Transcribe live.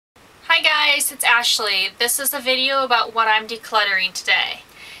guys, it's Ashley. This is a video about what I'm decluttering today.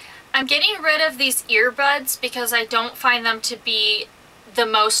 I'm getting rid of these earbuds because I don't find them to be the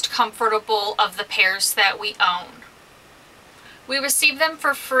most comfortable of the pairs that we own. We received them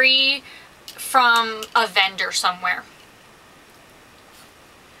for free from a vendor somewhere.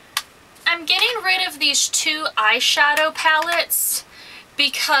 I'm getting rid of these two eyeshadow palettes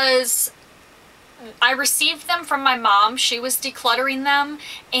because I received them from my mom. She was decluttering them,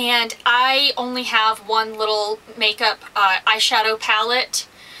 and I only have one little makeup eyeshadow palette,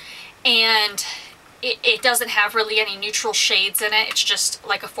 and it doesn't have really any neutral shades in it. It's just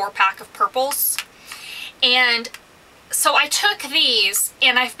like a 4-pack of purples. And so I took these,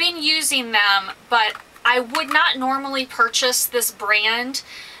 and I've been using them, but I would not normally purchase this brand,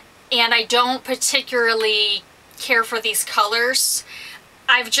 and I don't particularly care for these colors.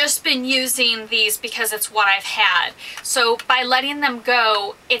 I've just been using these because it's what I've had. So by letting them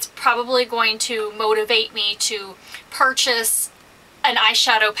go, it's probably going to motivate me to purchase an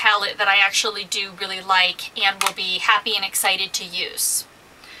eyeshadow palette that I actually do really like and will be happy and excited to use.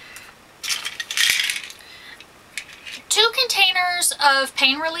 2 containers of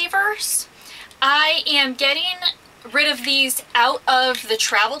pain relievers. I am getting rid of these out of the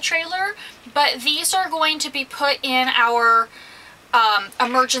travel trailer, but these are going to be put in our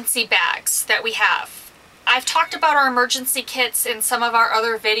emergency bags that we have. I've talked about our emergency kits in some of our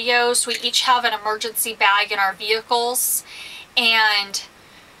other videos. We each have an emergency bag in our vehicles, and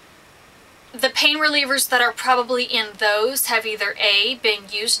the pain relievers that are probably in those have either A, been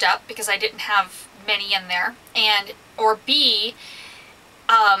used up because I didn't have many in there, and or B,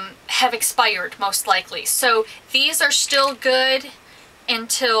 have expired most likely. So these are still good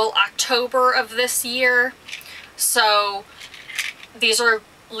until October of this year. So these are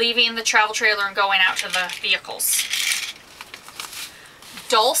leaving the travel trailer and going out to the vehicles.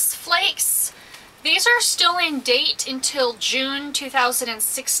 Dulce flakes. These are still in date until June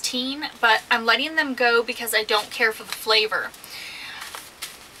 2016, but I'm letting them go because I don't care for the flavor.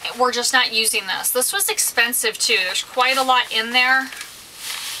 We're just not using this. This was expensive too. There's quite a lot in there,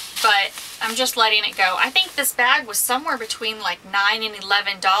 but I'm just letting it go. I think this bag was somewhere between like $9 and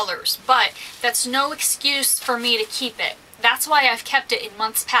 $11, but that's no excuse for me to keep it. That's why I've kept it in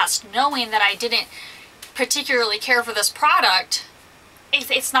months past, knowing that I didn't particularly care for this product.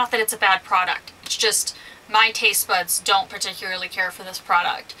 It's not that it's a bad product. It's just my taste buds don't particularly care for this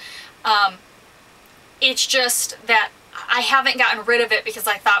product. It's just that I haven't gotten rid of it because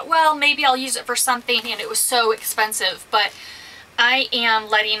I thought, well, maybe I'll use it for something, and it was so expensive, but I am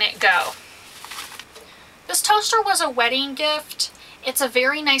letting it go. This toaster was a wedding gift. It's a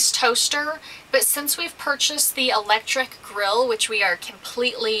very nice toaster, but since we've purchased the electric grill, which we are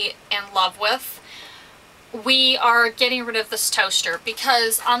completely in love with, we are getting rid of this toaster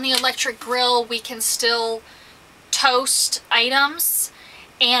because on the electric grill we can still toast items,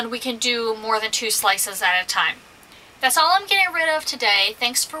 and we can do more than 2 slices at a time. That's all I'm getting rid of today.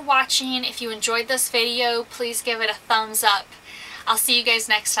 Thanks for watching. If you enjoyed this video, please give it a thumbs up. I'll see you guys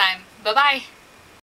next time. Bye-bye.